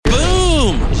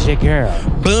girl.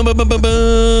 Boom, boom, boom, boom,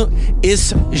 boom.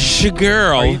 It's your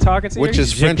girl. Are you talking to Which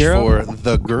is French for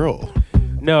the girl.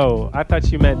 No, I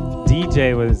thought you meant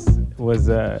DJ was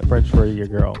French for your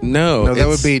girl. No, that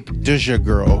would be Deja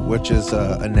Girl, which is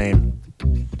a name.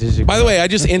 By the way, I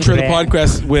just intro the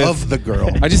podcast with Of the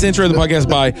girl. I just intro the podcast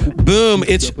by boom.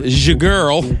 It's your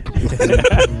girl.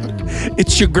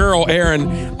 It's your girl,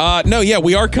 Aaron.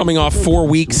 We are coming off 4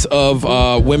 weeks of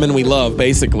Women We Love,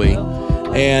 basically.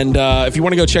 And if you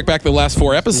want to go check back the last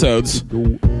 4 episodes,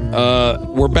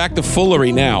 we're back to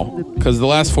foolery now, because the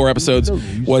last 4 episodes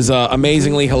was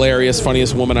amazingly hilarious,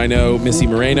 funniest woman I know, Missy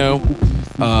Moreno,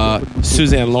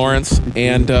 Suzanne Lawrence,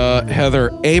 and Heather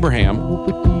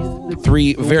Abraham.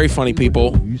 3 very funny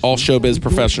people, all showbiz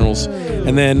professionals.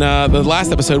 And then the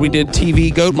last episode we did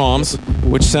TV Goat Moms,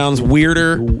 which sounds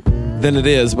weirder than it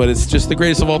is, but it's just the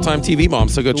greatest of all time TV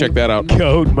moms, so go check that out.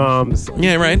 Goat Moms.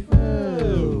 Yeah, right?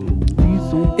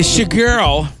 It's your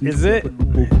girl. Is it?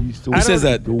 Who says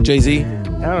that? Jay-Z?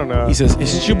 I don't know. He says,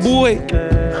 it's your boy.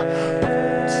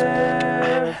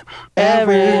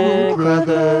 Eric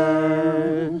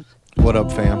Brothers. What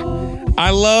up, fam? I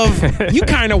love, you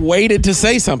kind of waited to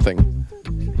say something.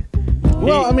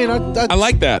 Well, I mean, I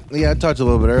like that. Yeah, I talked a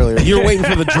little bit earlier. You were waiting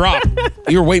for the drop.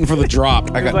 You were waiting for the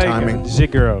drop. I got timing.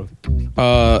 Jigaro.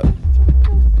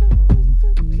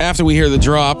 After we hear the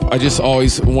drop, I just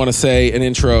always want to say an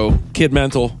intro. Kid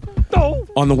Mental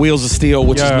on the Wheels of Steel,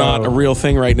 which is not a real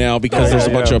thing right now because there's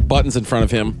a bunch of buttons in front of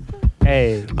him.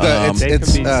 Hey,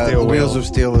 it's the Wheels of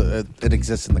Steel. It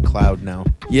exists in the cloud now.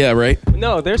 Yeah, right?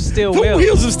 No, there's still The wheels.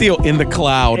 Wheels of Steel in the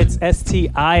cloud. It's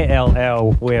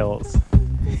STILL wheels.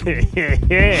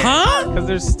 Huh? Because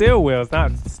there's still wheels,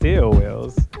 not steel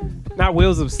wheels. Not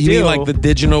wheels of steel. You mean like the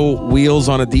digital wheels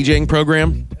on a DJing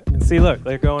program? See, look,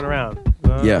 they're going around.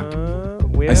 Yeah.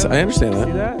 I understand that.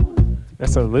 See that?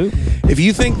 That's a loop. If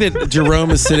you think that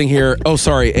Jerome is sitting here,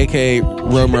 a.k.a.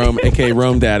 Rome, a.k.a.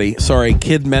 Rome Daddy, sorry,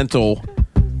 Kid Mental,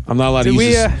 I'm not allowed to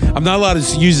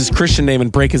use his Christian name and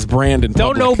break his brand in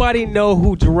public. Don't nobody know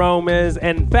who Jerome is.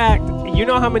 In fact, you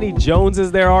know how many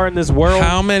Joneses there are in this world?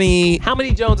 How many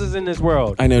Joneses in this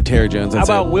world? I know Terry Jones. How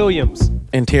about Williams?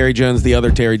 And Terry Jones, the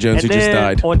other Terry Jones who just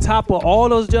died. On top of all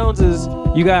those Joneses,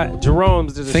 you got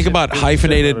Jerome's. Think about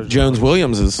hyphenated Jones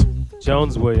Williamses.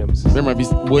 Jones Williams. There might be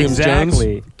Williams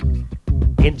exactly. Jones.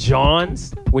 And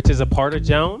Johns, which is a part of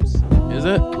Jones. Is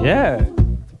it? Yeah.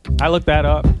 I looked that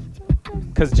up.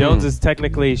 Because Jones is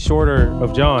technically shorter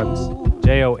of Johns.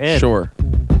 Jon. Sure.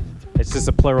 It's just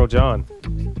a plural John.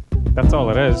 That's all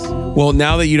it is. Well,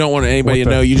 now that you don't want anybody to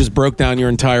know, you just broke down your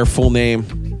entire full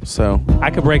name. So I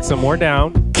could break some more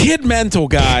down. Kid Mental,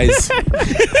 guys.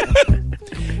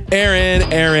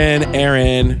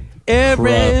 Aaron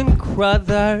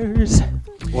Crothers.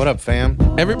 What up, fam?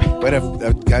 Wait,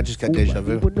 I just got deja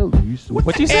vu.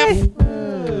 What you say?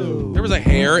 There was a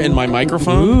hair in my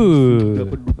microphone.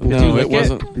 Ooh. No, it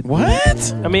wasn't.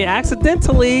 What? I mean,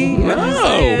 accidentally.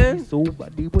 No.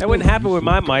 That wouldn't happen with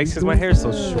my mics because my hair's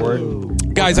so short.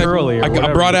 Guys, I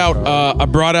brought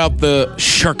out the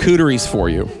charcuteries for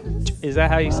you. Is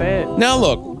that how you say it? Now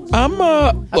look, I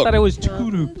thought it was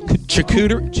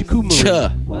charcuterie.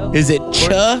 Is it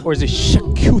cha? Or is it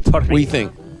charcuterie? What do you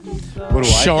think? What do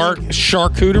I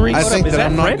Charcuteries? I think that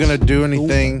I'm not going to do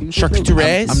anything.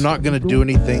 Charcuteries? I'm not going to do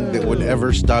anything that would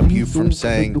ever stop you from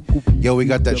saying, yo, we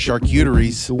got that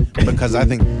charcuteries, because I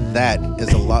think that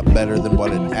is a lot better than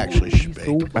what it actually should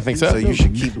be. I think so. So you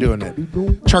should keep doing it.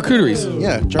 Charcuteries.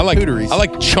 Yeah, charcuteries. I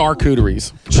like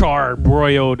charcuteries.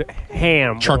 Char-broiled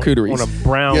ham. Charcuteries. On a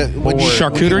brown board.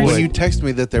 Charcuteries? When you text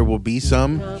me that there will be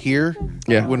some here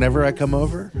whenever I come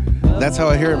over, that's how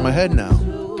I hear it in my head now.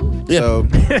 Yeah.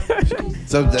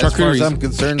 So as far as I'm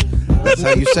concerned, that's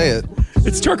how you say it.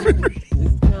 It's charcuterie.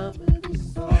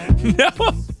 No.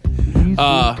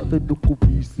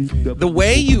 The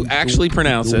way you actually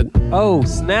pronounce it. Oh,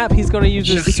 snap. He's going to use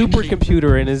his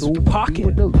supercomputer in his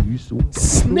pocket.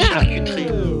 Snap.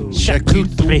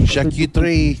 Charcuterie.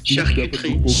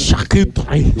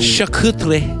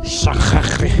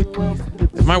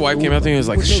 If my wife came out to me and was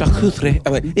like, charcuterie,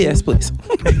 I'm like, yes, please.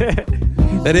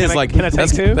 That is like, can I take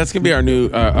two? That's going to be our new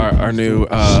charcuterie.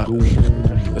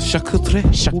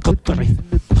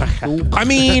 I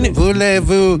mean,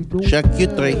 voulez-vous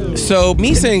charcuterie? So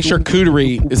me saying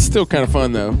charcuterie is still kind of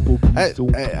fun, though.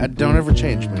 I don't ever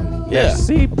change, man. Yeah.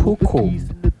 Merci beaucoup.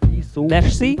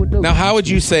 Merci. Now, how would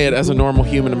you say it as a normal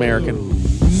human American?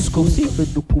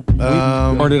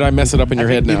 Or did I mess it up in your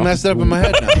head now? You messed it up in my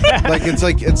head now.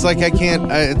 It's like I can't.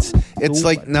 It's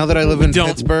like now that I live in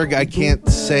Pittsburgh, I can't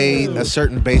say a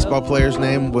certain baseball player's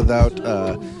name without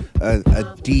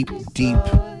a deep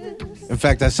In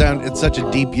fact, it's such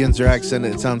a deep Yinzer accent,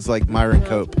 it sounds like Myron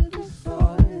Cope.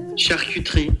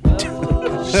 Charcuterie.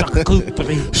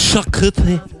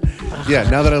 Charcuterie. Yeah,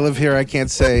 now that I live here, I can't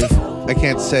say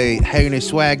Heinrich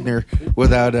Wagner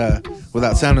without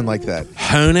sounding like that.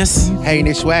 Honus.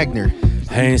 Heinrich Wagner.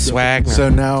 Honus Wagner. So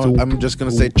now I'm just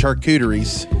going to say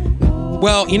charcuteries.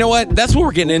 Well, you know what? That's what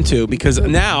we're getting into because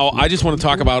now I just want to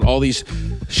talk about all these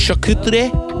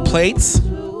charcuterie plates.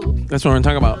 That's what we're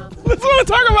talking about. That's what I'm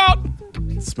talking about.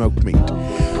 Smoked meat.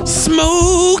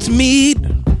 Smoked meat.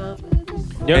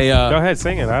 Yo, Hey, go ahead,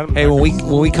 sing it. Hey, when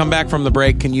we come back from the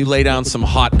break, can you lay down some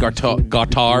hot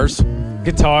guitars?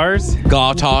 Guitars.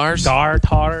 Guitars.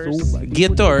 Guitars.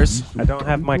 Guitars. I don't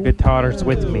have my guitars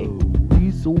with me.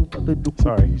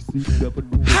 Sorry.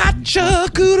 Hot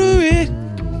charcuterie.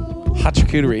 Hot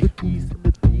charcuterie.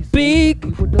 Big.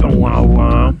 Wow,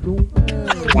 wow.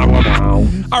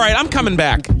 All right, I'm coming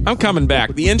back.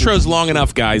 The intro's long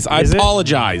enough, guys. I Is it?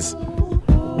 apologize.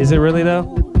 Is it really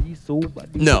though?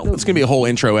 No, it's going to be a whole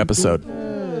intro episode.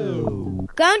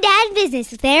 Grown Dad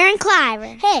Business with Aaron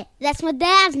Cliver. Hey, that's my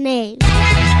dad's name.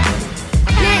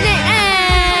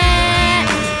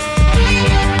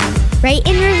 Rate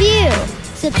and review.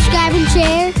 Subscribe and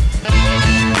share.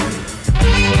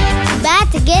 It's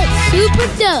about to get super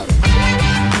dope.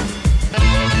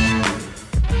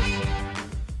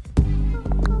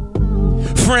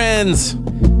 Friends,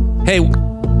 hey,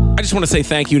 I just want to say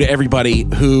thank you to everybody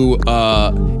who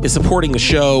is supporting the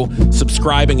show,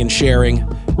 subscribing and sharing.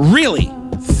 Really,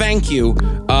 thank you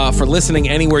for listening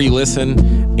anywhere you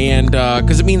listen, and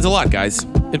because it means a lot, guys.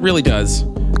 It really does.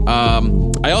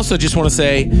 I also just want to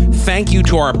say thank you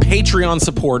to our Patreon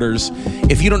supporters.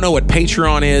 If you don't know what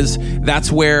Patreon is,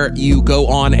 that's where you go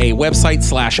on a website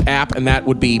 /app, and that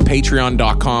would be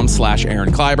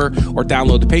patreon.com/Aaron Kleiber, or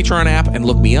download the Patreon app and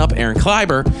look me up, Aaron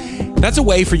Kleiber. That's a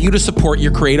way for you to support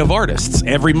your creative artists.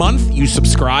 Every month you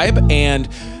subscribe, and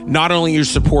not only you're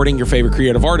supporting your favorite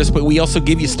creative artists, but we also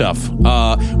give you stuff.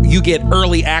 You get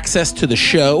early access to the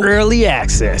show. Early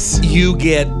access. You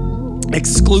get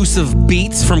exclusive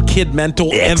beats from Kid Mental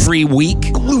every week.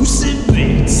 Exclusive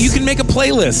beats. You can make a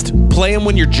playlist. Play them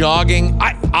when you're jogging.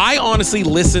 I honestly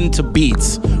listen to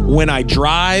beats when I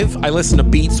drive. I listen to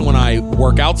beats when I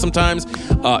work out sometimes.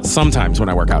 Sometimes when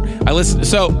I work out. I listen.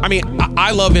 So, I mean,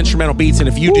 I love instrumental beats. And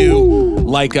if you do,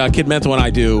 like Kid Mental and I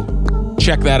do,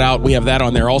 check that out. We have that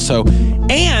on there also.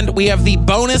 And we have the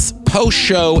bonus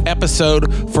post-show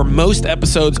episode for most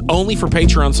episodes, only for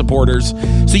Patreon supporters.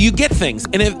 So you get things.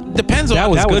 And it depends on... That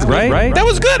was good, right? That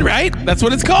was good, right? That's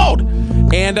what it's called.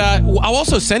 And I'll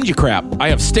also send you crap. I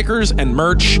have stickers and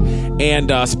merch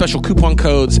and special coupon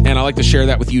codes, and I like to share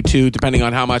that with you too, depending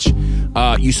on how much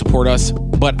you support us.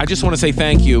 But I just want to say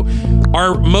thank you.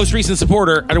 Our most recent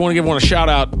supporter, I want to give one a shout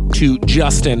out to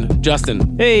Justin.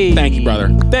 Justin, hey, thank you, brother.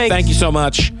 Thanks. Thank you so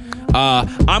much.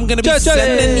 I'm going to be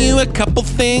sending you a couple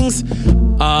things.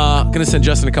 I'm going to send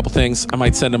Justin a couple things. I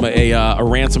might send him a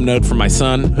ransom note from my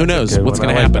son. Who knows what's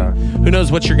going to happen? Who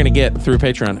knows what you're going to get through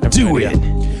Patreon? Do it.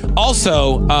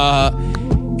 Also,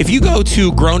 if you go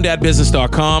to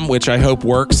growndadbusiness.com, which I hope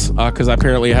works, because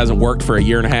apparently it hasn't worked for a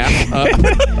year and a half.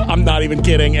 I'm not even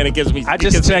kidding, and it gives me. I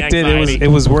just checked it. It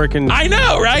was working. I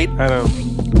know, right? I know.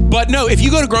 But no, if you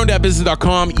go to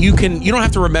growndadbusiness.com, you don't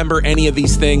have to remember any of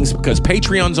these things because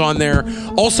Patreon's on there.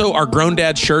 Also, our Grown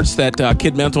Dad shirts that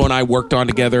Kid Mental and I worked on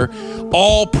together,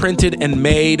 all printed and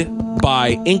made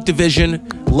by Ink Division,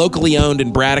 locally owned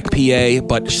in Braddock, PA,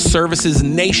 but services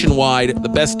nationwide, the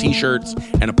best t-shirts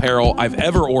and apparel I've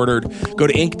ever ordered. Go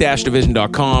to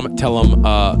ink-division.com, tell them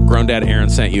Grown Dad Aaron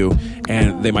sent you,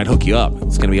 and they might hook you up.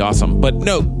 It's going to be awesome. But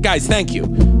no, guys, thank you.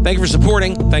 Thank you for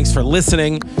supporting. Thanks for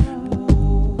listening.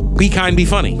 Be kind, be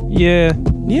funny. Yeah.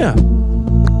 Yeah.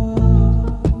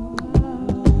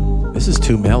 This is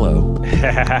too mellow.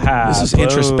 This is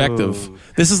introspective.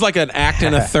 This is like an act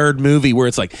in a third movie where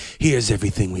it's like, here's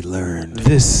everything we learned.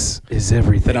 This is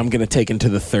everything that I'm going to take into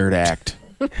the third act.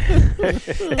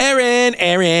 Aaron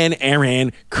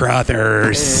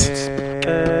Crothers. I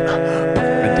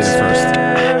did it first.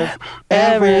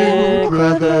 Aaron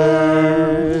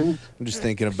Crothers. I'm just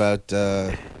thinking about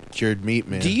cured meat,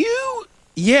 man. Do you?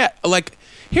 Yeah, like,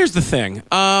 here's the thing.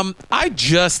 I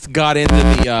just got into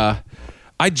the...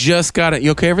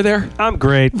 You okay over there? I'm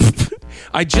great.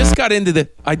 I just got into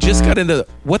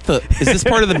what the is this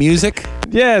part of the music?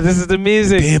 Yeah, this is the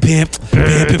music. You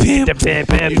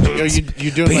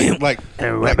doing like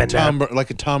a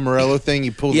Tom Morello thing?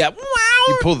 You pull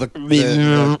the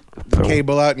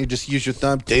cable out and you just use your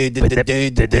thumb. Yeah.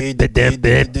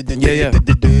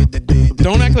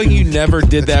 Don't act like you never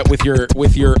did that with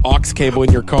your aux cable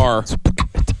in your car.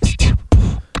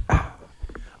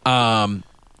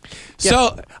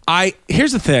 So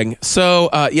here's the thing. So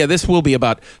this will be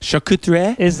about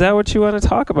charcuterie. Is that what you want to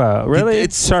talk about? Really?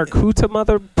 It's- charcuterie,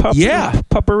 mother pupper. Yeah.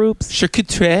 Pupperoops.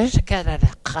 Charcuterie.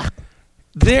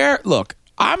 Look,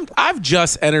 I've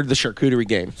just entered the charcuterie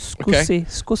game. Okay.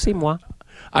 Excusez-moi.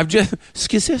 I've just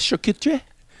charcuterie.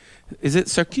 Is it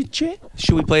charcuterie?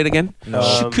 Should we play it again?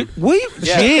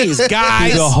 Jeez,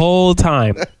 guys. The whole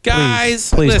time. Guys,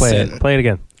 Please play listen. it. Play it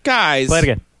again. Guys. Play it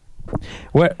again.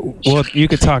 Well, you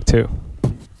could talk too.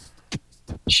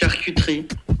 Charcuterie.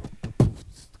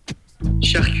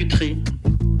 Charcuterie.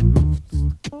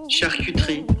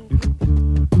 Charcuterie.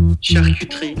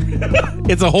 Charcuterie.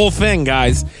 It's a whole thing,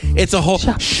 guys. It's a whole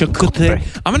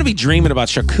charcuterie. I'm gonna be dreaming about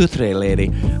charcuterie, lady.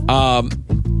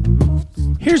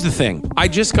 Here's the thing. I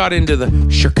just got into the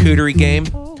charcuterie game,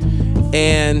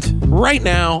 and right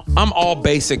now I'm all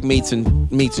basic meats and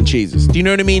cheeses. Do you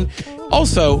know what I mean?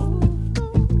 Also,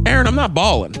 Aaron, I'm not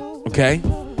balling. Okay,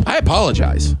 I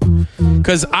apologize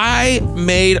because I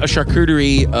made a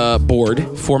charcuterie board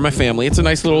for my family. It's a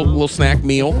nice little snack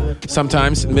meal.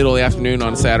 Sometimes in the middle of the afternoon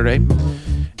on a Saturday,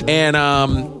 and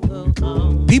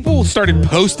people started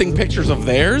posting pictures of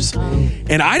theirs,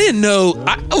 and I didn't know.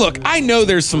 Look, I know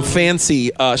there's some fancy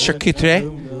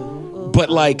charcuterie, but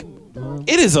like,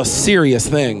 it is a serious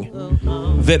thing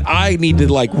that I need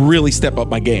to like really step up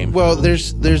my game. Well,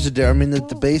 there's I mean, at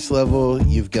the base level,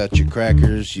 you've got your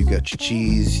crackers, you got your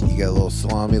cheese, you got a little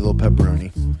salami, a little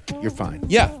pepperoni. You're fine.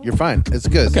 Yeah. You're fine. It's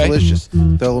good. It's Okay. delicious. Throw a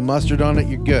little mustard on it.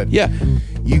 You're good. Yeah.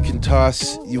 You can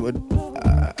toss.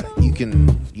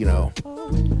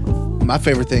 My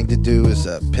favorite thing to do is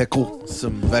pickle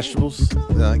some vegetables.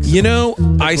 Like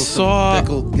I saw.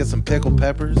 get some pickled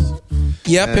peppers,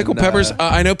 Yeah, and, pickled peppers.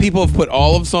 I know people have put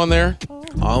olives on there.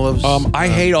 olives. I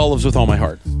hate olives with all my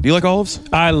heart. Do you like olives?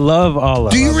 I love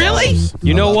olives. Do you really?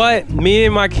 You know what? Me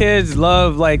and my kids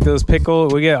love like those pickle.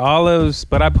 We get olives,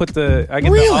 but I get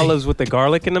Really? the olives with the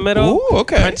garlic in the middle. Ooh,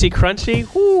 okay.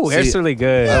 Crunchy. Ooh, See, it's really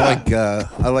good.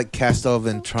 I like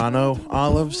Castelvetrano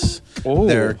olives. Ooh.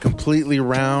 They're completely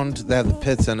round. They have the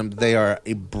pits in them. They are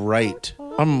a bright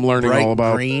I'm learning all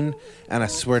about. green, and I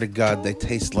swear to God, they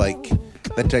taste like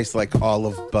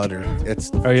olive butter.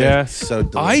 It's yeah? it's so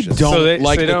I delicious. don't So they-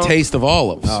 like so they the don't- taste of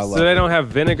olives. I love So they it. don't have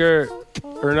vinegar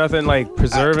or nothing like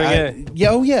preserving it.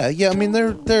 Yeah, yeah. I mean,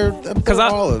 they're Because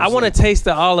olives. I want to taste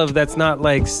the olive that's not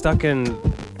like stuck in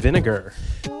vinegar.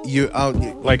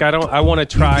 Like Like I want to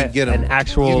try get 'em. an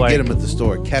actual You can like. get them at the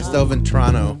store.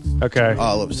 Castelvetrano Okay.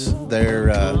 olives. They're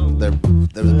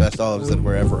the best olives that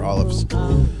were ever olives.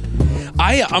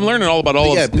 I'm learning all about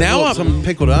olives. Yeah, Now I'm. some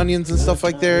pickled onions and stuff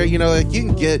like there. You know, like you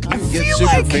can get feel super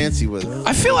like- fancy with it.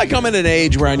 I feel like I'm at an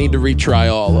age where I need to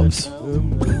retry olives.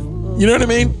 You know what I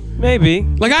mean? Maybe.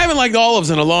 Like I haven't liked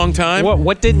olives in a long time.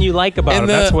 What didn't you like about it?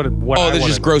 That's what. I there's just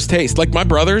wanted. gross taste. Like my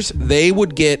brothers, we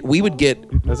would get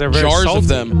Because they're very jars salty. of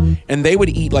them, and they would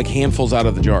eat like handfuls out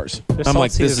of the jars. Their I'm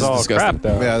like, salty this is all disgusting. crap,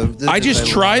 though. Yeah, I just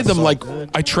tried them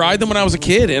I tried them when I was a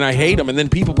kid, and I hate them. And then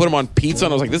people put them on pizza,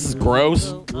 and I was like, this is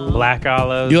gross. Black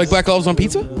olives. Do you like black olives on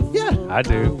pizza? Yeah. I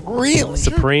do. Really?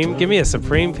 Supreme. Give me a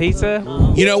Supreme pizza.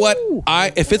 You know what?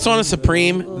 If it's on a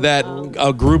Supreme that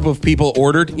a group of people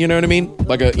ordered, you know what I mean?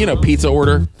 Like a pizza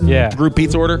order. Yeah. Group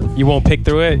pizza order. You won't pick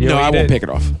through it. No, I won't pick it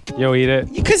off. You'll eat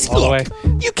it. Because all the look,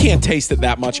 way. you can't taste it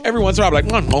that much. Every once in a while, I'm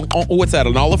like, what's that?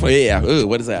 An olive? Yeah. Ooh,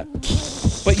 what is that?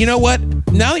 But you know what?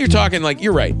 Now that you're talking, like,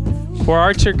 you're right. For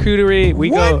our charcuterie,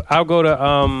 What? I'll go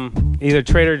to either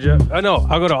Trader Joe. Oh no,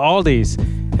 I'll go to Aldi's,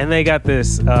 and they got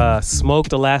this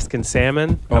smoked Alaskan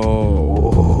salmon.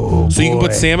 Oh. So you can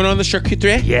put boy. salmon on the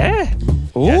charcuterie? Yeah.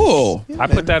 Ooh. I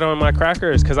put that on my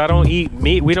crackers because I don't eat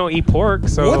meat. We don't eat pork.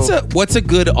 So What's a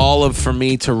good olive for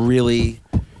me to really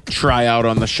try out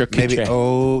on the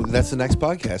charcuterie? Maybe. That's the next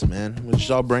podcast, man. We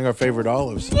should all bring our favorite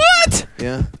olives. What?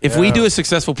 Yeah. If we do a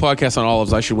successful podcast on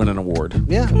olives, I should win an award.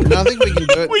 Yeah. No, I think we can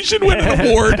do it. We should win an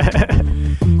award.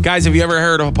 Guys, have you ever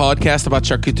heard of a podcast about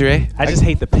charcuterie? I just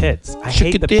hate the pits. I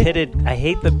hate the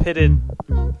Charcuterie? pitted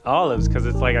olives because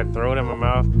it's like I throw it in my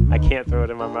mouth. I can't throw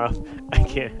it in my mouth. I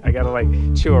can't. I gotta like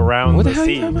chew around What the the hell are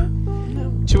you seed. talking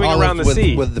about? Chewing Olive around the with,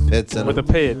 seed with the pits in with them.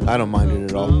 the pit. I don't mind it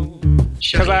at all.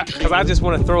 Because I just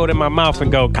want to throw it in my mouth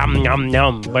and go yum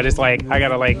yum, but it's like I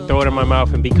gotta like throw it in my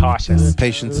mouth and be cautious.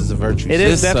 Patience is a virtue. It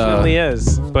is This, definitely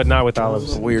is, but not with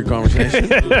olives. Weird conversation.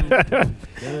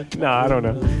 No, I don't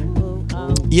know.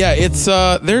 Yeah, it's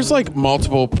there's like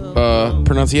multiple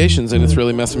pronunciations, and it's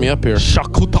really messing me up here.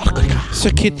 Charcuterie.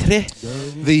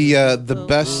 The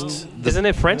best Isn't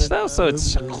it French though? So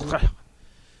it's the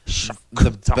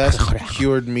best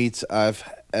cured meats I've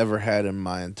ever had in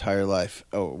my entire life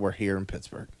were here in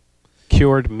Pittsburgh.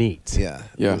 cured meat. Yeah,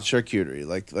 Yeah. charcuterie,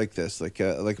 like this, like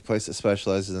a place that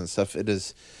specializes in stuff. It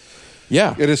is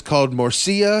called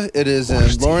Morcia. It is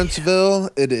in Lawrenceville.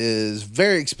 It is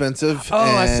very expensive. Oh,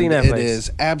 I've seen that It place.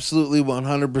 is absolutely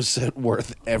 100%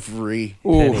 worth every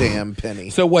Ooh. damn penny.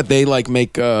 So what, they like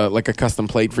make like a custom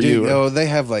plate for you? Dude, oh, they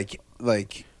have like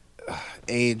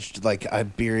aged like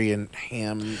Iberian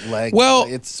ham leg. Well,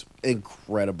 it's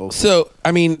incredible. So,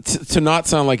 I mean, to not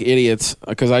sound like idiots,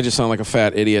 because I just sound like a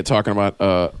fat idiot talking about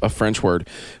a French word,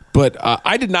 but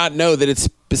I did not know that it's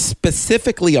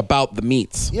specifically about the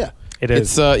meats. Yeah. It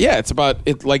is. It's about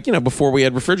it. Like, before we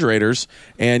had refrigerators,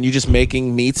 and you're just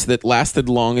making meats that lasted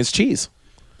long as cheese.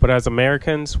 But as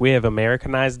Americans, we have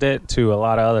Americanized it to a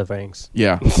lot of other things.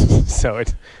 Yeah,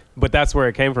 But that's where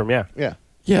it came from. Yeah. Yeah.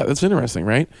 yeah, that's interesting,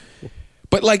 right?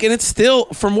 But like, and it's still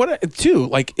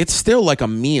it's still like a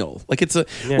meal. Like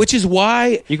which is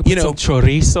why You can put some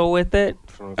chorizo with it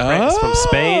from France, from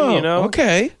Spain.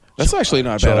 Okay, that's actually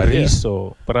not a bad idea.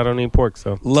 Chorizo, but I don't eat pork,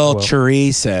 so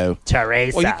Chorizo.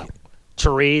 Chorizo. Well,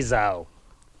 Chorizo.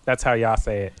 That's how y'all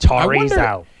say it. I wonder-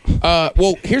 Chorizo.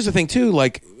 Well, here's the thing too.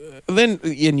 Like, then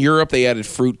in Europe they added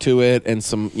fruit to it and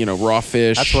some raw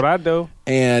fish. That's what I do.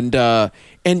 And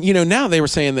now they were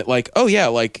saying that, like, oh yeah,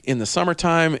 like in the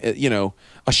summertime,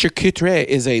 a charcuterie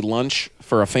is a lunch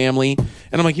for a family,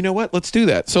 and I'm like, you know what? Let's do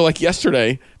that. So like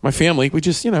yesterday, my family, we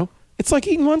just it's like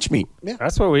eating lunch meat,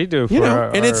 That's what we do.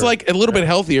 and it's like a little bit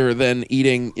healthier than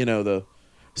eating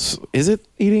is it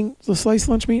eating the sliced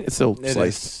lunch meat? It's still It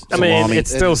sliced. is. I mean, salami. it's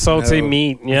still salty no-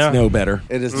 meat. Yeah. It's no better.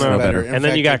 It is No no better. better. In And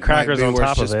then you got fact, it might crackers be on worse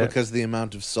top of just it. because of the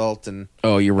amount of salt and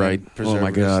Oh, you're right. Oh my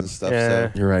preservatives god. and stuff. Yeah.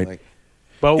 So, You're right. like,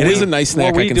 But It is a nice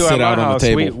snack What we I can do sit at my out on the house,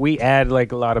 table. We add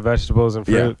like a lot of vegetables and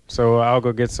fruit. Yeah. So I'll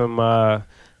go get some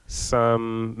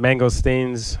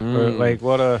mangosteens or like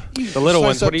the little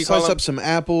ones. What do you call slice them? up some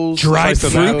apples. Dried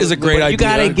slice fruit them out. is a great You idea.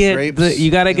 gotta get Grapes,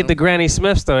 you gotta get the Granny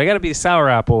Smiths though. It gotta be sour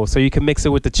apple, so you can mix it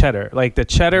with the cheddar. Like the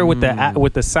cheddar with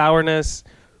the sourness.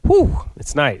 Whew,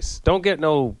 it's nice. Don't get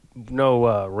no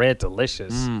Red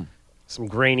Delicious. Some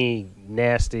grainy,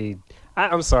 nasty.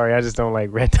 I'm sorry, I just don't like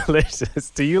Red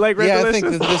Delicious. Do you like Red Yeah, I Delicious?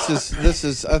 think that this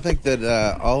is. I think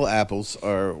that all apples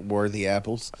are worthy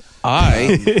apples.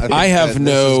 I think have that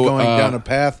no This is going down a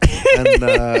path, and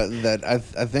that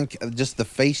I think just the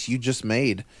face you just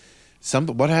made.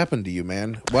 What happened to you,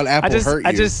 man? What apple hurt you?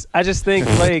 I just think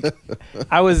like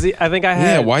I think I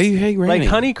had. Yeah, why you hate Granny? Like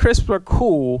Honey Crisps are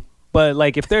cool, but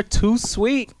like if they're too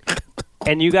sweet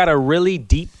and you got a really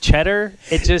deep cheddar,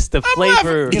 it just the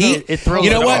flavor it throws. You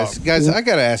know it what? off. Guys, I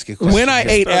gotta ask you a question. When I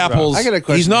ate throw it out. apples, I got a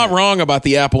question he's not here. wrong about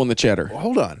the apple and the cheddar.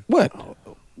 Hold on. What?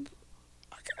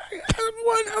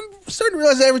 I'm starting to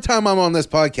realize that every time I'm on this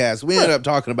podcast, we end up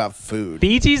talking about food.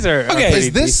 BGs are Okay. pretty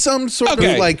Is this decent. some sort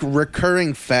Okay. of like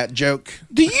recurring fat joke?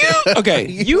 Do you? Okay.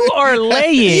 You are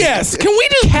laying Yes. Can we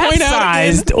just point out again?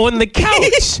 capsized on the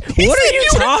couch. He What said are you you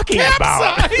were talking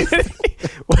about?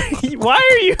 Why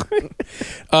are you?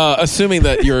 Assuming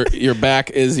that your back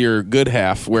is your good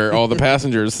half, where all the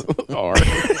passengers are.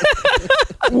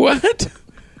 What?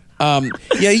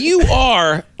 Yeah, you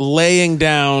are laying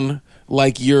down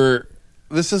like you're.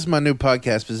 This is my new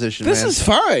podcast position. This man. is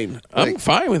fine. I'm Like-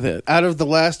 fine with it. Out of the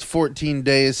last 14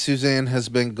 days, Suzanne has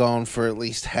been gone for at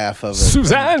least half of it.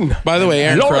 Suzanne. By the way,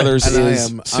 Aaron Lawrence. Crothers And I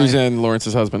is am- Suzanne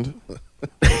Lawrence's husband.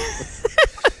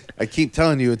 I keep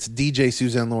telling you, it's DJ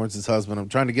Suzanne Lawrence's husband. I'm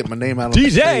trying to get my name out on the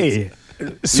DJ.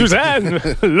 Suzanne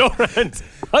Lawrence.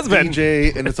 Husband.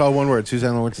 DJ, and it's all one word.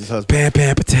 Suzanne Lawrence's husband.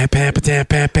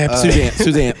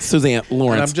 Suzanne And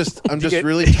Lawrence. I'm just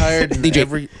really tired. And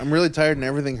DJ. I'm really tired, and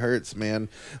everything hurts, man.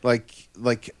 Like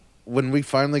when we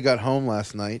finally got home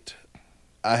last night,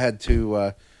 I had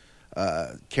to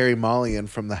carry Molly in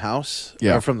from the house,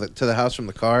 Yeah. or to the house from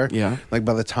the car. Yeah. Like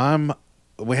by the time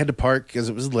we had to park, because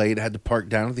it was late, I had to park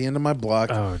down at the end of my block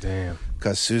Oh damn.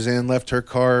 because Suzanne left her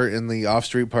car in the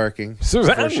off-street parking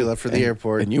Suzanne! before she left for the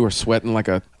airport. And you were sweating like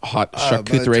a hot By the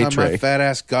charcuterie time my tray. fat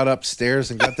ass got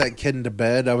upstairs and got that kid into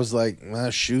bed, I was like,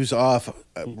 shoes off,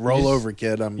 roll over,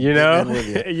 kid. I'm You getting know. in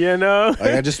with you. You know.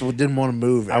 Like I just didn't want to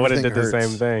move. I would have Everything did the hurts.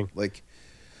 same thing. Like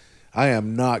I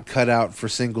am not cut out for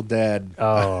single dad.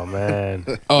 Oh man.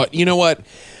 You know what?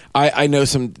 I know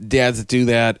some dads that do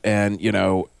that, and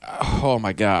oh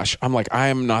my gosh, I'm like, I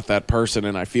am not that person,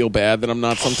 and I feel bad that I'm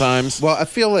not sometimes. Well, I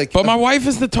feel like, But my wife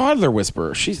is the toddler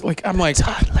whisperer. She's like, I'm like,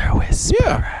 Toddler whisper.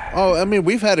 yeah. oh, I mean,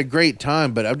 we've had a great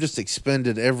time, but I've just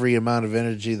expended every amount of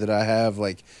energy that I have.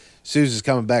 Like, Susie's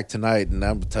coming back tonight, and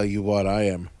I'm gonna tell you what, I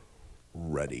am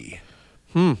ready.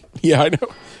 Yeah, I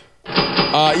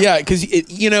know. Yeah, because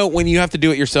when you have to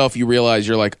do it yourself, you realize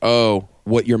you're like, oh,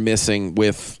 what you're missing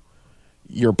with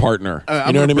your partner. You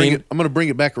I'm know what I gonna mean? I'm going to bring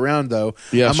it back around though.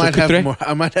 Yeah,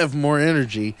 I might have more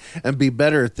energy and be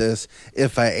better at this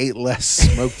if I ate less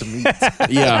smoked meat.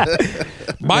 Yeah.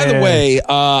 By the way,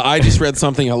 I just read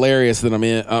something hilarious that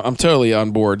I'm totally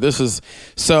on board. This is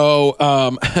so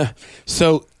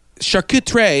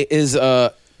charcuterie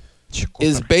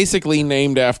is basically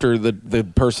named after the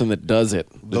person that does it.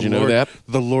 Did you know that?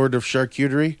 The Lord of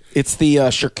Charcuterie? It's the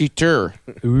charcuteur.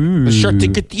 The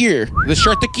charcuteur. The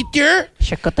charcuteur.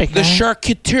 The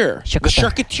charcuteur. The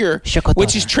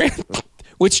charcuteur.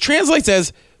 Which translates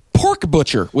as pork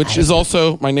butcher, which is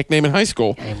also my nickname in high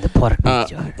school. I am the pork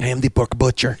butcher. I am the pork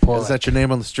butcher. Is that your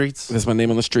name on the streets? That's my name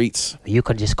on the streets. You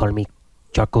can just call me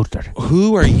charcuter.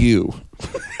 Who are you?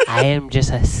 I am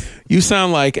just a... You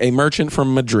sound like a merchant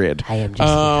from Madrid. I am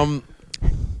just...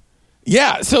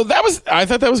 Yeah, so I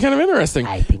thought that was kind of interesting.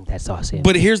 I think that's awesome.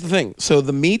 But here's the thing. So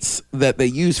the meats that they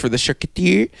use for the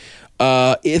charcuterie,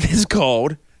 it is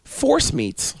called force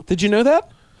meats. Did you know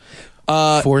that?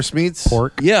 Force meats?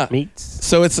 Pork Yeah. meats.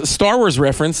 So it's a Star Wars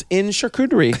reference in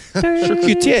charcuterie.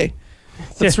 Charcutier.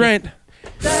 That's right.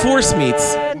 Force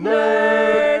meats.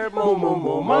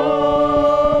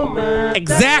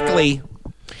 Exactly.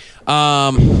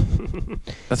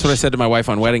 That's what I said to my wife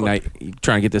on wedding night.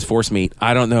 Trying to get this force meat.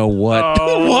 I don't know what.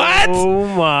 What? Oh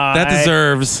my! That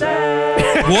deserves.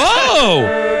 Whoa!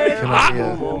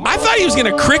 I thought he was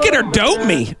gonna cricket or dope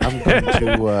me.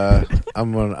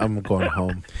 I'm going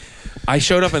home. I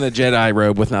showed up in a Jedi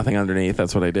robe with nothing underneath.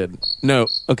 That's what I did. No,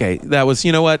 okay, that was.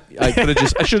 You know what? I should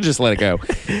have just let it go.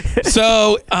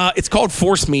 So it's called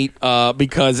force meat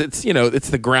because it's it's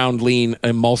the ground lean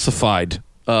emulsified.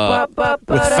 With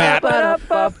fat.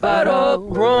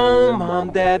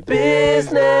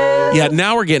 Yeah,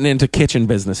 now we're getting into kitchen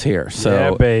business here. So,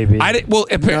 yeah, baby. I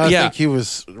think he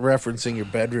was referencing your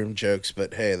bedroom jokes,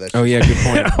 but hey, that's. Oh yeah, good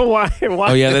point. Why?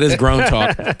 Oh yeah, that is grown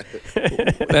talk.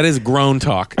 That is grown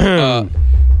talk. Grown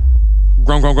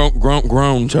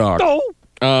talk.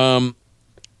 No.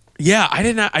 Yeah, I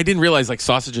didn't realize like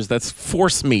sausages. That's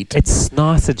force meat. It's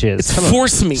sausages. It's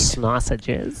force meat.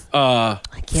 Sausages.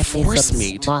 Force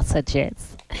meat.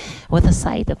 Sausages with a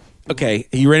side of. Okay,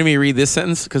 are you ready for me to read this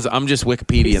sentence? Because I'm just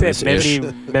Wikipedia in this ish.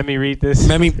 Let me read this.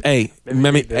 Let me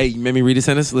read a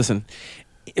sentence. Listen,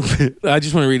 I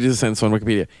just want to read this sentence on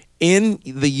Wikipedia. In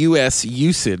the U.S.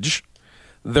 usage,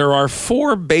 there are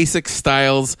 4 basic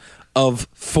styles of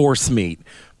force meat.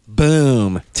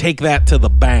 Boom. Take that to the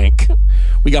bank.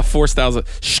 We got 4 styles of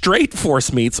straight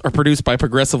force meats are produced by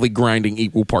progressively grinding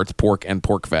equal parts pork and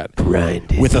pork fat.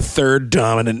 Grinded. With a third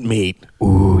dominant meat.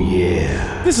 Ooh,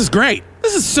 yeah. This is great.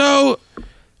 This is so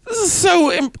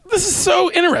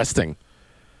interesting.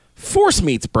 Force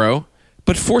meats, bro.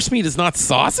 But force meat is not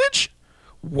sausage?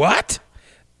 What?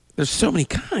 There's so many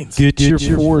kinds. Get your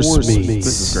force meat.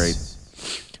 This is great.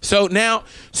 So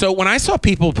when I saw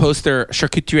people post their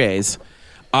charcuteries,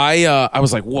 I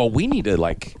was like, well, we need to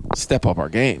like step up our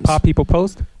games. Pop people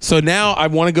post. So now I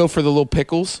want to go for the little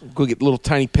pickles. Go get little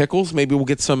tiny pickles. Maybe we'll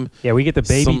get some. Yeah, we get the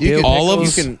baby dill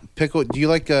olives. You can pickle. Do you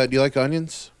like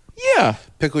onions? Yeah.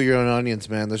 Pickle your own onions,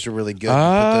 man. Those are really good. Put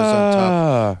those on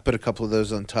top. Put a couple of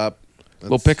those on top.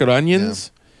 Little pickled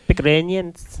onions. Yeah. Pickled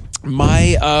onions.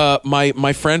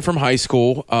 My friend from high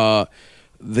school,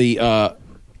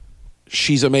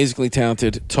 she's amazingly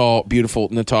talented, tall, beautiful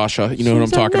Natasha. You know what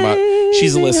I'm talking about.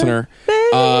 She's a listener.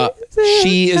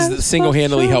 She is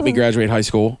single-handedly helped me graduate high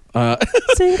school.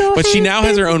 But she now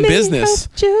has her own business.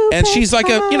 And she's like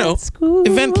a,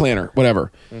 event planner,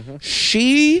 whatever. Mm-hmm.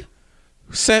 She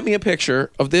sent me a picture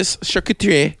of this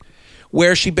charcuterie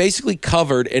where she basically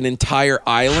covered an entire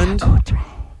island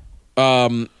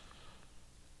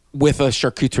with a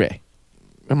charcuterie.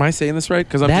 Am I saying this right?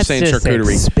 Because I'm just saying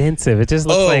charcuterie. Expensive. It just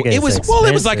looks like it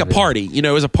was like a party. It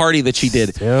was a party that she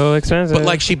did. So expensive. But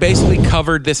like she basically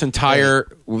covered this entire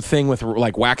thing with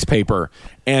like wax paper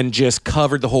and just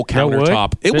covered the whole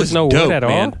countertop. It was no dope, wood at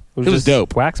man. all? It was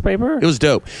dope. Wax paper? It was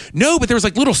dope. No, but there was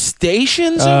like little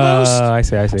stations almost. I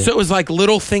see. So it was like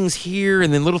little things here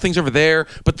and then little things over there.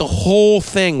 But the whole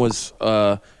thing was,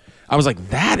 I was like,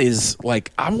 that is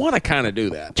like, I want to kind of do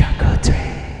that.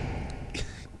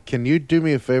 Can you do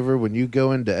me a favor when you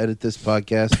go in to edit this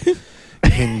podcast?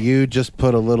 Can you just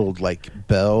put a little like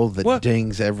bell that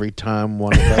dings every time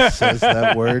one of us says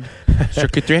that word?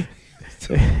 Charcuterie?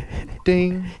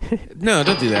 Ding. No,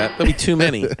 don't do that. There'll be too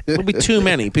many. There'll be too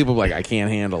many. People are like, I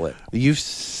can't handle it. You've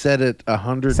said it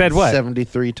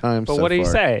 173 times. But so what do you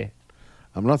far. say?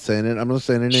 I'm not saying it. I'm not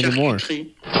saying it anymore.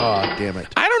 Charcuterie. Oh, damn it.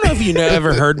 I don't know if you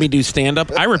ever heard me do stand-up.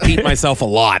 I repeat myself a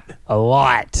lot. A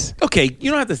lot. Okay,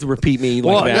 you don't have to repeat me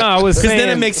like Well, that. no, I was because then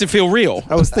saying- it makes it feel real.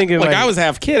 I was thinking like like I was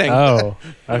half kidding. Oh,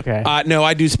 okay. No,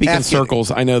 I do speak in Half kidding.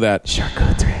 circles. I know that.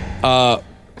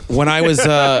 When I was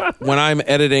when I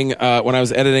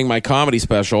was editing my comedy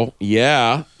special,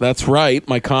 yeah, that's right,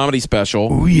 my comedy special.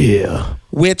 Oh yeah.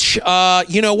 Which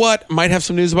you know what? Might have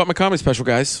some news about my comedy special,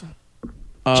 guys.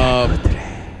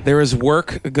 There is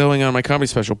work going on my comedy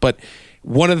special, but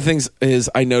one of the things is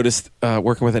I noticed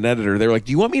working with an editor. They were like,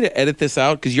 "Do you want me to edit this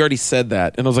out? Because you already said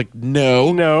that." And I was like,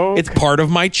 "No, it's part of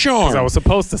my charm." I was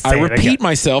supposed to say I it repeat again.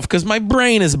 myself because my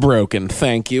brain is broken.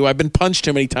 Thank you. I've been punched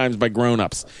too many times by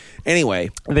grown-ups. Anyway,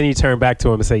 And then you turn back to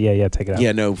him and say, "Yeah, take it out.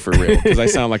 yeah, no, for real, because I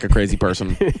sound like a crazy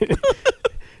person.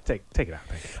 take it out."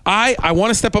 I want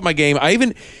to step up my game.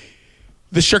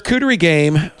 The charcuterie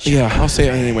game. Yeah, I'll say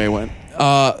it anyway.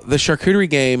 The charcuterie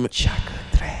game.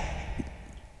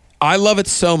 I love it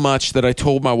so much that I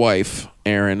told my wife,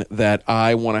 Erin, that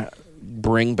I want to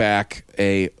bring back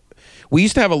we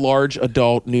used to have a large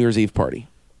adult New Year's Eve party.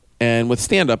 And with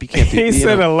stand-up, you can't do He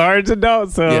said a large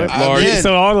adult, so Yeah, large.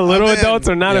 so all the little I'm in. adults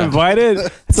are not Yeah. invited.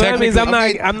 So that means I'm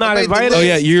Technically- not I made the invited. list. Oh,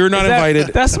 yeah, you're not Is that- invited.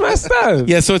 That's messed up.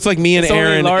 Yeah, so it's like me and It's only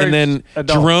Erin, large and then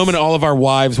adults. Jerome and all of our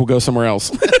wives will go somewhere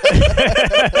else.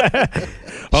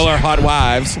 All our hot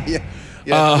wives.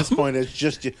 Yeah, at this point, it's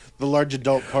just the large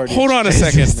adult party. Hold on a It's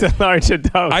second. just a large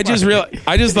adult. I just party.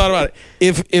 I just thought about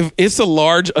it. If it's a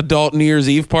large adult New Year's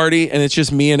Eve party and it's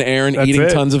just me and Aaron That's eating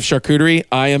it. tons of charcuterie,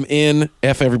 I am in.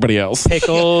 F everybody else.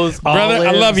 pickles, Brother, I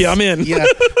olives. love you. I'm in. Yeah,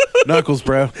 Knuckles,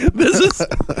 bro. This is.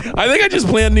 I think I just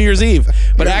planned New Year's Eve,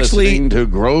 but You're actually, listening to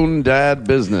Grown Dad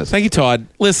Business. thank you, Todd.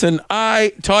 Listen,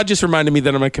 Todd just reminded me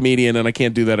that I'm a comedian and I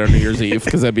can't do that on New Year's Eve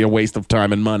because that'd be a waste of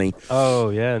time and money. Oh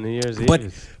yeah, New Year's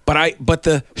Eve. But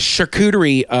the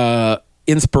charcuterie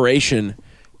inspiration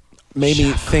made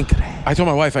me think. I told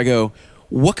my wife, I go,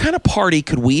 what kind of party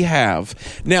could we have?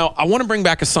 Now, I want to bring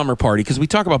back a summer party because we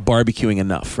talk about barbecuing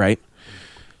enough, right?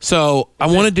 So I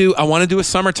want to do a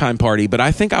summertime party, but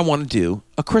I think I want to do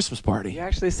a Christmas You party.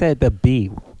 actually said the B.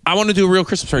 I want to do a real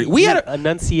Christmas party. We had a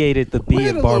enunciated the B You had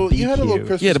in a little barbecue.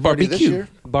 Christmas Yeah, the party this barbecue. year.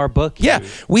 Barbecue. yeah,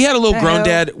 we had a little The grown hell?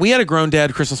 dad. We had a grown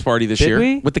dad Christmas party this Did year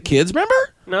we? with the kids. Remember?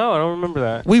 No, I don't remember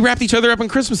that. We wrapped each other up in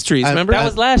Christmas trees. Remember? That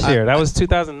was last year. That was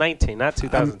 2019, not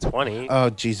 2020. Oh,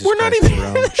 Jesus We're not Christ, even.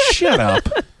 Jerome. Shut up.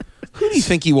 Who do you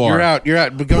think you are? You're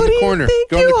out. But go Who in do the you corner. think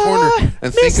Go in the you corner are,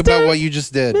 and think Mr. about what you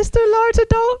just did. Mr. Large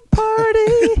Adult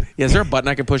Party. Yeah, is there a button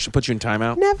I can push to put you in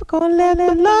timeout? Never gonna let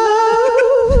them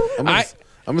know.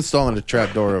 I'm installing a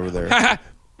trap door over there.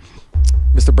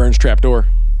 Mr. Burns trapdoor.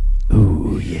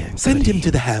 Ooh, yeah. Send him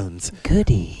to the hounds.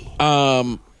 Goody.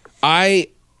 I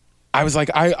was like,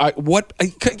 I don't want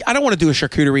to do a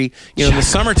charcuterie, in the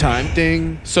summertime.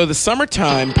 Ding. So the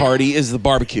summertime party is the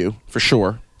barbecue for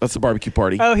sure. That's the barbecue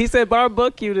party. Oh, he said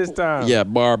barbecue this time. Yeah,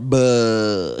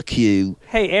 barbecue.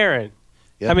 Hey, Aaron.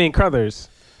 Yep. I mean, Crothers.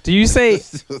 Do you say?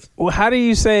 How do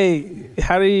you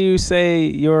say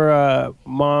your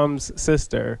mom's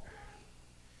sister?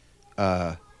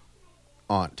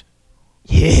 Aunt.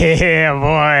 Yeah,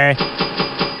 boy.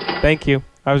 Thank you.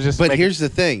 I was just. But making- here's the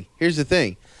thing.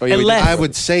 Oh, yeah, we Unless- did- I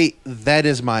would say that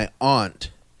is my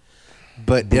aunt.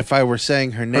 But if I were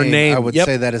saying her name, I would yep.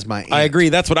 say that is my aunt. I agree.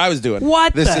 That's what I was doing.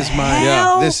 What This the is my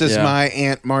hell? this is Yeah. my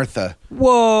Aunt Martha.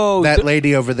 Whoa. That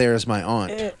lady over there is my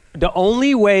aunt. The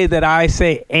only way that I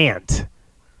say aunt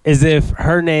is if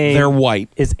her name They're white,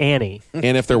 is Annie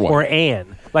and if they're white, or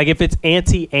Ann. Like if it's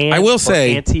Auntie Ann, I will or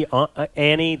say- Auntie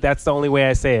Annie. That's the only way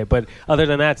I say it. But other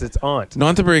than that, it's aunt.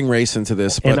 not to bring race into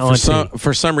this, And but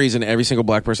for some reason, every single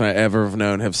black person I ever have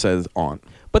known have said aunt.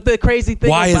 But the crazy thing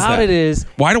Why is about that? it is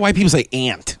Why do white people say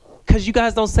aunt? because you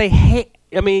guys don't say hey.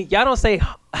 I mean, y'all don't say.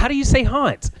 How do you say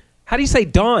haunt? How do you say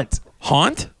daunt?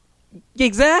 Haunt?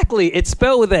 Exactly. It's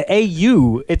spelled with an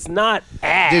A-U. It's not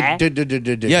Yeah, I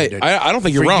don't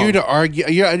think you're For wrong. you to argue,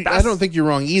 I don't think you're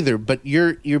wrong either. But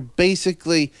you're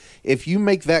basically, if you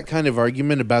make that kind of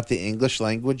argument about the English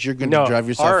language, you're going to drive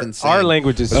yourself insane. Our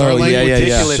language is Oh, so yeah, yeah,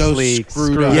 yeah. ridiculously So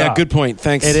screwed up. Yeah, up. good point.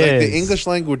 Thanks. It Like, is. the English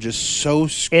language is so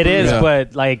screwed It is, up.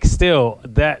 but like still,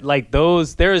 that like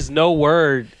those, there is no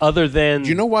word other than Do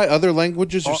you know why other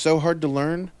languages are so hard to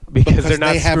learn? Because they're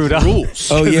not they have screwed up.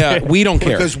 rules. Oh yeah, we don't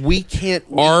care. Because we can't.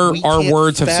 Our can't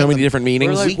words have so many fathom- different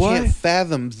meanings. we We're like, can't what?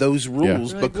 fathom those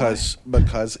rules because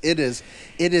it is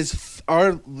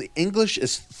our English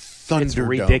is thunderdome.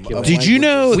 ridiculous. of Did you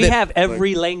know languages. We that- have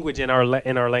every language in our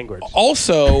language.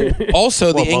 Also, the most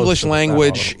English of them, not all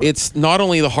language, of them. it's not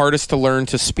only the hardest to learn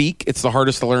to speak, it's the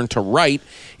hardest to learn to write.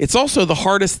 It's also the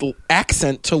hardest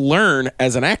accent to learn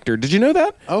as an actor. Did you know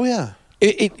that? Oh yeah.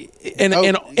 And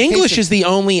English is the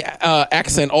only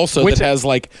accent also Which- that has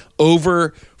like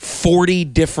over 40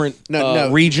 different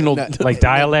regional Like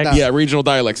dialect? yeah, regional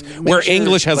dialects. Where sure,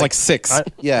 English has like- like 6.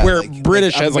 yeah, Where like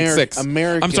British has like Ameri- 6.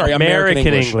 American- I'm sorry, American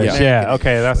English. Yeah.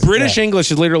 Okay. That's British yeah.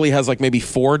 English literally has like maybe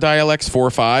 4 dialects, 4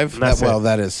 or 5. That's it.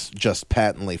 that is just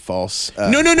patently false.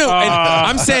 No. And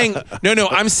I'm saying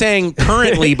I'm saying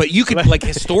currently, but you could like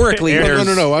historically. Aaron-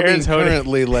 there's- No. I mean Aaron's holding-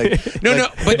 currently, like No,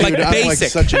 but dude, like I'm like basic.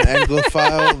 such an Anglophile.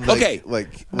 Like, Okay. like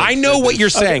I know what you're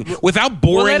saying without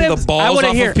boring the balls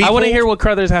off of people. I want to hear what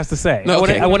Crothers has to say. No,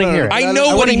 okay. I want to hear it. I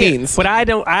know what he hear it. means. But I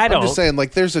don't. I'm just saying,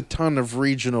 like, there's a ton of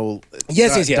regional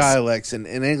Yes. dialects in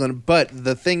England. But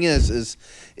the thing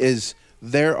is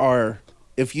there are,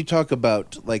 if you talk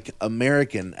about like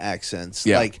American accents,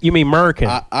 Yeah. like You mean American?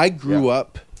 I grew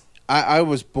up. I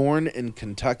was born in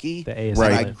Kentucky, The A is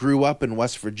and I silent. grew up in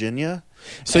West Virginia.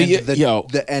 So and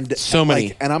you- so many.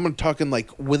 like, and I'm talking like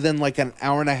within like an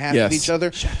hour and a half Yes. of each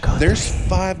other. There's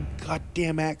 5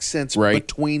 goddamn accents Right.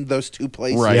 between those two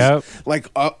places. Right. Yep. Like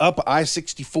up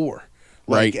I-64.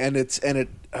 Like, Right.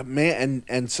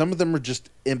 and some of them are just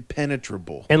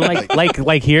impenetrable. And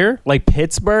like here, like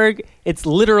Pittsburgh, it's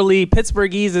literally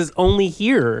Pittsburghese is only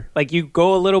here. Like you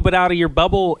go a little bit out of your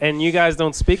bubble, and you guys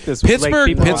don't speak this. like,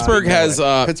 people don't Pittsburgh speak that has way.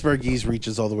 Pittsburghese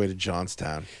reaches all the way to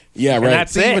Johnstown. yeah, and right.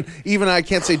 that's it. Even I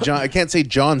can't say I can't say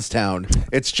Johnstown.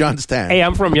 It's Johnstown. Hey,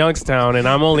 I'm from Youngstown, and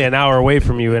I'm only an hour away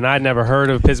from you, and I'd never heard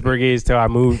of Pittsburghese till I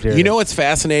moved here. You know what's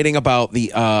fascinating about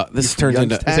the this turns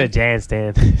into Youngstown? I said Jan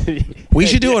Stan. we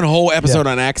should do a whole episode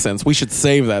on accents. We should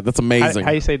save that. That's amazing.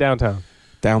 How you say downtown?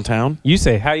 Downtown. How do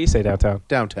you say downtown?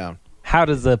 Downtown. How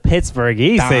does the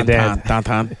Pittsburghese say downtown?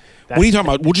 Downtown. What are you talking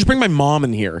about? We'll just bring my mom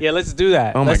in here. Yeah, let's do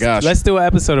that. Oh my Let's- gosh. let's do an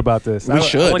episode about this. We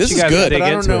should. want This you is guys to good. dig But I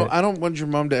don't into know. it. I don't want your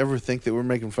mom to ever think that we're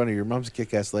making fun of you. Your mom's a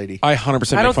kick-ass lady. I 100% I make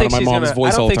don't fun think of my she's mom's gonna.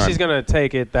 voice I don't all the think time. she's gonna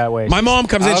take it that way. My mom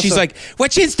comes in, I she's also- like,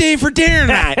 "What you staying for dinner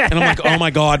tonight?" And I'm like, "Oh my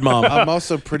god, mom." I'm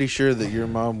also pretty sure that your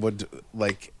mom would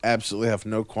like absolutely have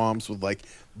no qualms with like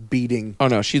beating. Oh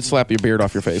no, she'd slap your beard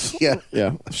off your face. Yeah.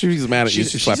 yeah. If she's mad at you,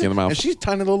 she'd slap you in the mouth. And she's a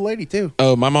tiny little lady too.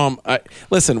 Oh, my mom.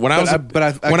 Listen, when I was I when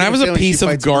get I a was a feeling she piece of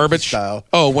fights Mickey garbage. style.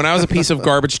 Oh, when I was a piece of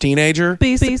garbage teenager.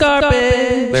 piece of garbage.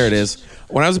 There it is.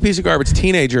 When I was a piece of garbage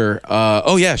teenager.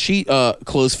 Oh yeah, she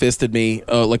close fisted me,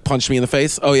 like punched me in the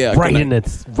face. Oh yeah, Right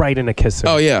in the kisser.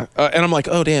 Oh yeah, and I'm like,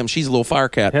 oh damn, she's a little fire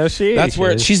cat. Hell, she That's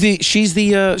where is.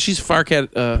 she's fire cat.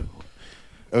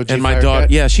 OG And my Firecat? daughter,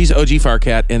 yeah, she's OG fire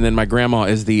cat, and then my grandma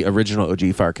is the original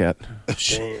OG fire cat.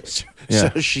 So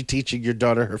Yeah. is she teaching your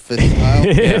daughter her fist style?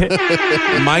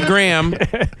 My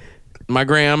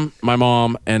my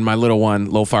mom, and my little one,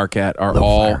 little fire cat, are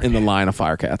all in the line of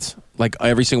fire cats. Like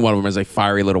every single one of them is a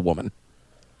fiery little woman.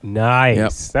 Nice.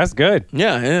 Yep. That's good.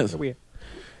 Yeah, it is. We-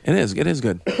 It is. It is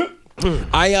good.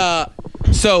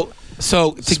 So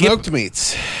to Smoked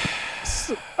meats.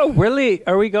 Oh, really?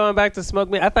 Are we going back to smoke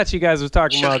meat? I thought you guys was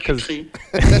talking about because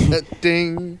Charcuterie.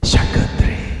 Ding.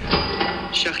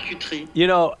 Charcuterie. you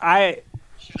know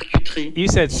Charcuterie. you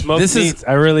said smoked This is- meats.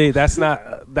 I really that's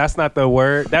not the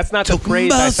word. That's not the Talking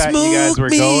phrase I about thought you guys were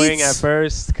smoked going meats. at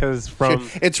first. Because from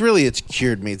It's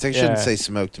cured meats. I shouldn't Yeah. say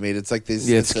smoked meat. It's like this.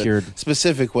 Yeah, it's a cured.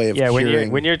 specific way of yeah,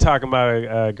 curing. when you're talking about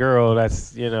a girl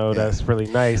that's that's really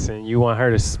nice and you want her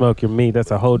to smoke your meat,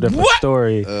 that's a whole different What?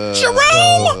 story.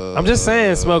 Jerome. I'm just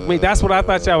saying smoked meat. That's what I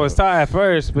thought y'all was talking at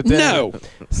first, but then No.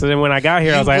 So then when I got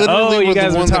here, I was like, literally oh, you were the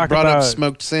guys were one that talking brought up about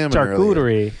smoked salmon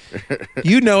earlier. charcuterie.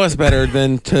 You know us better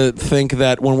than to think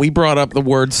that when we brought up the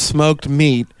word smoked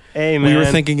meat, Hey we man, were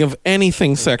thinking of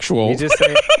anything sexual. You just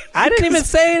say, I didn't even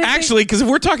say anything. Actually, because if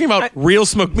we're talking about real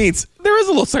smoked meats, there is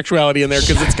a little sexuality in there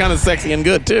because it's kind of sexy and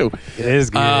good too. it is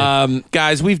good.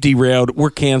 Guys, we've derailed. We're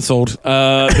canceled.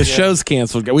 The show's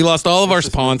canceled. We lost all of our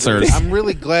sponsors. I'm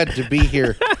really glad to be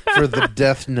here for the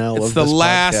death knell It's of the this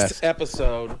last podcast.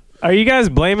 episode. Are you guys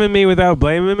blaming me without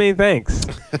blaming me? Thanks.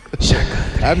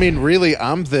 I mean, really,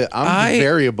 I'm the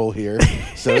variable here,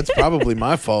 so it's probably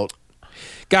my fault.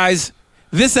 Guys,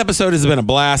 this episode has been a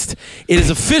blast. It is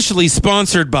officially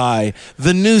sponsored by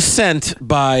the new scent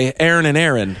by Aaron and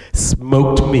Aaron.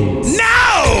 Smoked meats.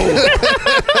 No!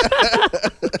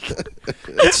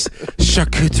 It's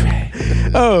charcuterie.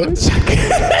 Oh,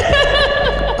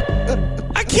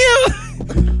 I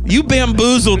can't. You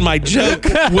bamboozled my joke,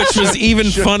 which was even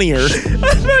funnier. I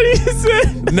thought you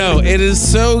said. No, it is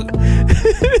so.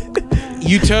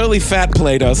 You totally fat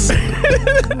played us.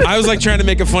 I was like trying to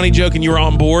make a funny joke and you were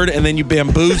on board, and then you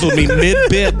bamboozled me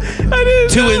mid-bit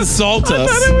to insult us.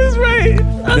 I thought it was right.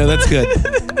 No, that's good.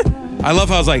 I love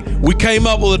how I was like, we came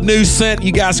up with a new scent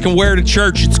you guys can wear to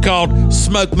church. It's called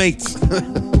smoked meats.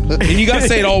 And you got to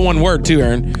say it all one word too,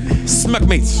 Aaron. Smoked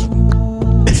meats.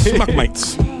 Smoked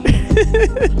meats.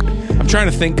 I'm trying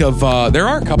to think of, there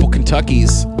are a couple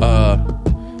Kentuckys.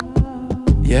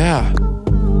 Yeah.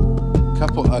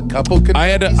 A couple. I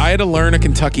had to learn a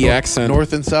Kentucky accent.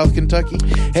 North and South Kentucky.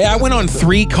 Hey, I went on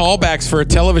 3 callbacks for a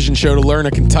television show to learn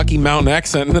a Kentucky mountain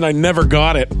accent, and then I never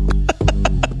got it.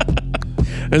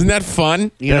 Isn't that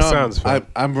fun? That sounds fun.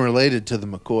 I'm related to the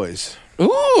McCoys.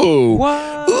 Ooh.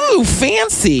 What? Ooh,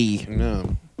 fancy.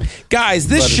 No. Guys,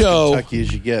 this About as show Kentucky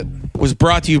as you get. was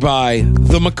brought to you by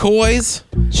the McCoys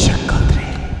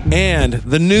and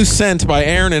the new scent by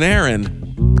Aaron and Aaron.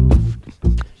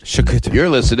 Charcuterie. You're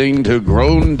listening to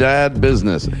Grown Dad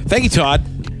Business. Thank you, Todd.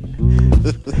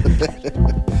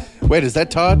 Wait, is that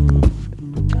Todd?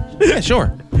 Yeah,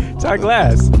 sure. Todd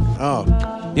Glass. Oh.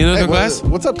 You know Hey, Todd Glass?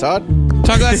 what's up, Todd?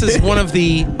 Todd Glass is one of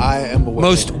the I am aware.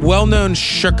 most well-known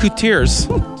charcutiers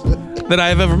that I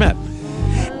have ever met.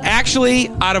 Actually,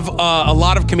 out of a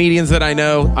lot of comedians that I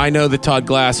know that Todd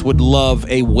Glass would love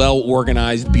a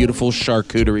well-organized, beautiful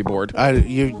charcuterie board.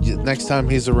 Next time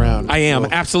he's around, I am.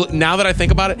 Absolutely. Now that I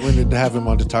think about it, We need to have him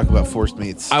on to talk about forced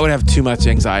meats. I would have too much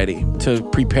anxiety to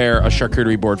prepare a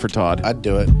charcuterie board for Todd. I'd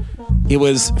do it, It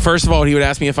was, first of all, he would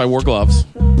ask me if I wore gloves.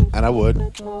 and I would.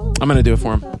 I'm going to do it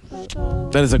for him.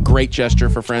 That is a great gesture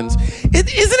for friends. Isn't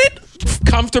it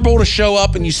comfortable to show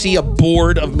up and you see a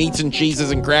board of meats and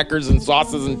cheeses and crackers and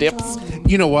sauces and dips?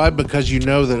 You know why? Because you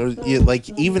know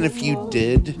that, even if you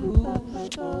did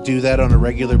do that on a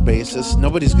regular basis,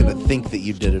 nobody's going to think that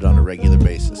you did it on a regular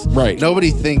basis. Right.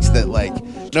 Nobody thinks that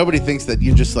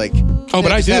you just like. Oh,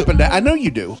 but I do. I know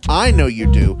you do. I know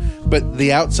you do. But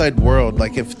the outside world,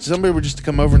 like if somebody were just to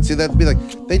come over and see that, it'd be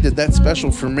like, they did that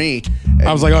special for me.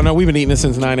 I was like, oh no, we've been eating this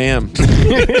since 9 a.m.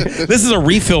 This is a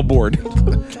refill board.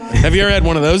 Have you ever had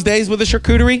one of those days with a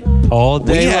charcuterie? All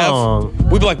day We have. long.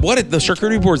 We'd be like, what? The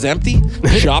charcuterie board's empty?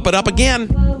 Chop it up again.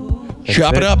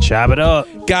 Chop it up. Chop it up.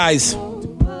 Guys,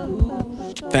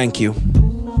 thank you.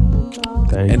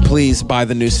 Thank And please buy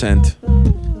the new scent.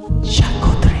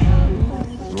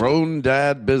 Grown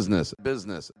Dad Business.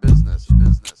 Business.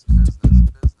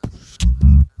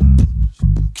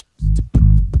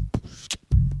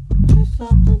 Do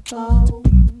something,